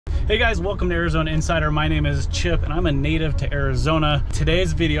Hey guys, welcome to Arizona Insider. My name is Chip and I'm a native to Arizona.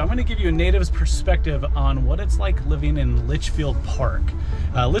 Today's video, I'm going to give you a native's perspective on what it's like living in Litchfield Park.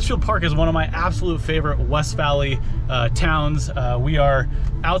 Litchfield Park is one of my absolute favorite West Valley towns. We are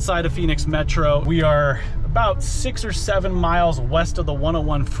outside of Phoenix Metro. We are about 6 or 7 miles west of the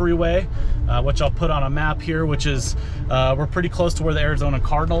 101 freeway, which I'll put on a map here, which is, we're pretty close to where the Arizona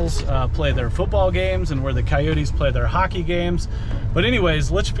Cardinals play their football games and where the Coyotes play their hockey games. But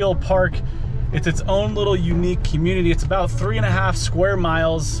anyways, Litchfield Park, it's its own little unique community. It's about 3.5 square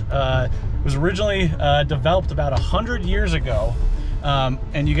miles. It was originally developed about 100 years ago.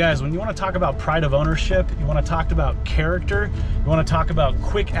 And you guys, when you want to talk about pride of ownership, you want to talk about character, you want to talk about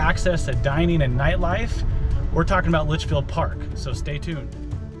quick access to dining and nightlife, we're talking about Litchfield Park, so stay tuned.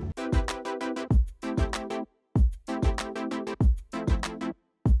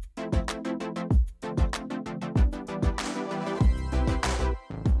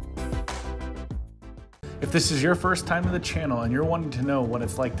 If this is your first time to the channel and you're wanting to know what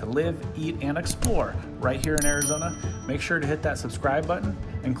it's like to live, eat, and explore right here in Arizona, make sure to hit that subscribe button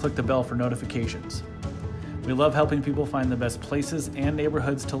and click the bell for notifications. We love helping people find the best places and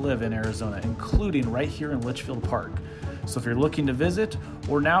neighborhoods to live in Arizona, including right here in Litchfield Park. So if you're looking to visit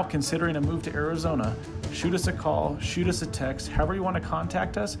or now considering a move to Arizona, shoot us a call, shoot us a text, however you want to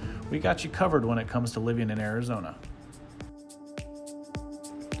contact us, we got you covered when it comes to living in Arizona.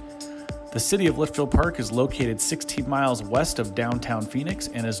 The city of Litchfield Park is located 16 miles west of downtown Phoenix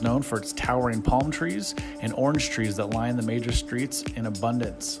and is known for its towering palm trees and orange trees that line the major streets in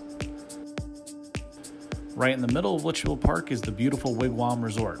abundance. Right in the middle of Litchfield Park is the beautiful Wigwam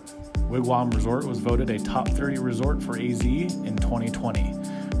Resort. Wigwam Resort was voted a top 30 resort for AZ in 2020,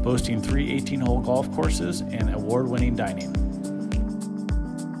 boasting 3 18-hole golf courses and award-winning dining.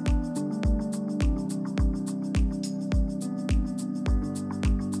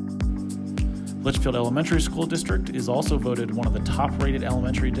 Litchfield Elementary School District is also voted one of the top-rated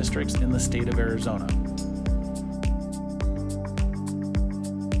elementary districts in the state of Arizona.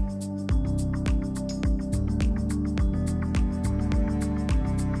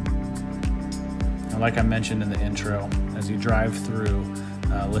 And like I mentioned in the intro, as you drive through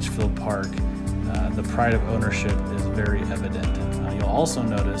Litchfield Park, the pride of ownership is very evident. You'll also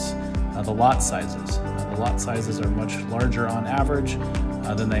notice the lot sizes. The lot sizes are much larger on average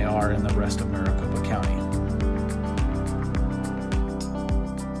than they are in the rest of Maricopa County.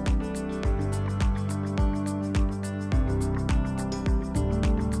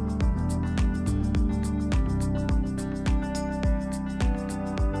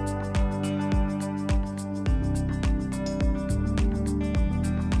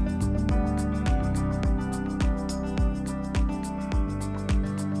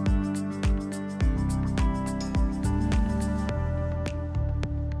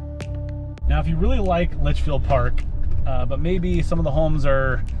 Now, if you really like Litchfield Park, but maybe some of the homes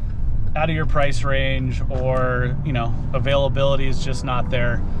are out of your price range or, you know, availability is just not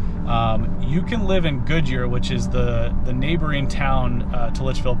there, you can live in Goodyear, which is the neighboring town to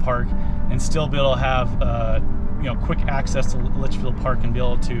Litchfield Park, and still be able to have, you know, quick access to Litchfield Park and be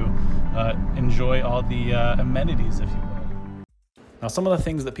able to enjoy all the amenities, if you will. Now, some of the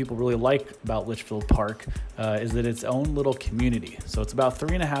things that people really like about Litchfield Park is that it's own little community. So it's about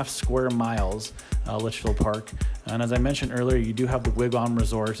 3.5 square miles, Litchfield Park. And as I mentioned earlier, you do have the Wigwam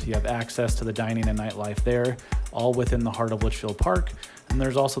Resort. You have access to the dining and nightlife there, all within the heart of Litchfield Park. And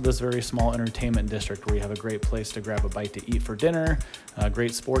there's also this very small entertainment district where you have a great place to grab a bite to eat for dinner, a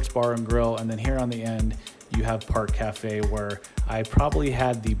great sports bar and grill. And then here on the end, you have Park Cafe, where I probably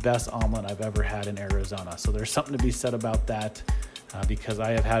had the best omelet I've ever had in Arizona. So there's something to be said about that. Because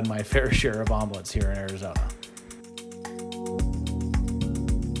I have had my fair share of omelets here in Arizona.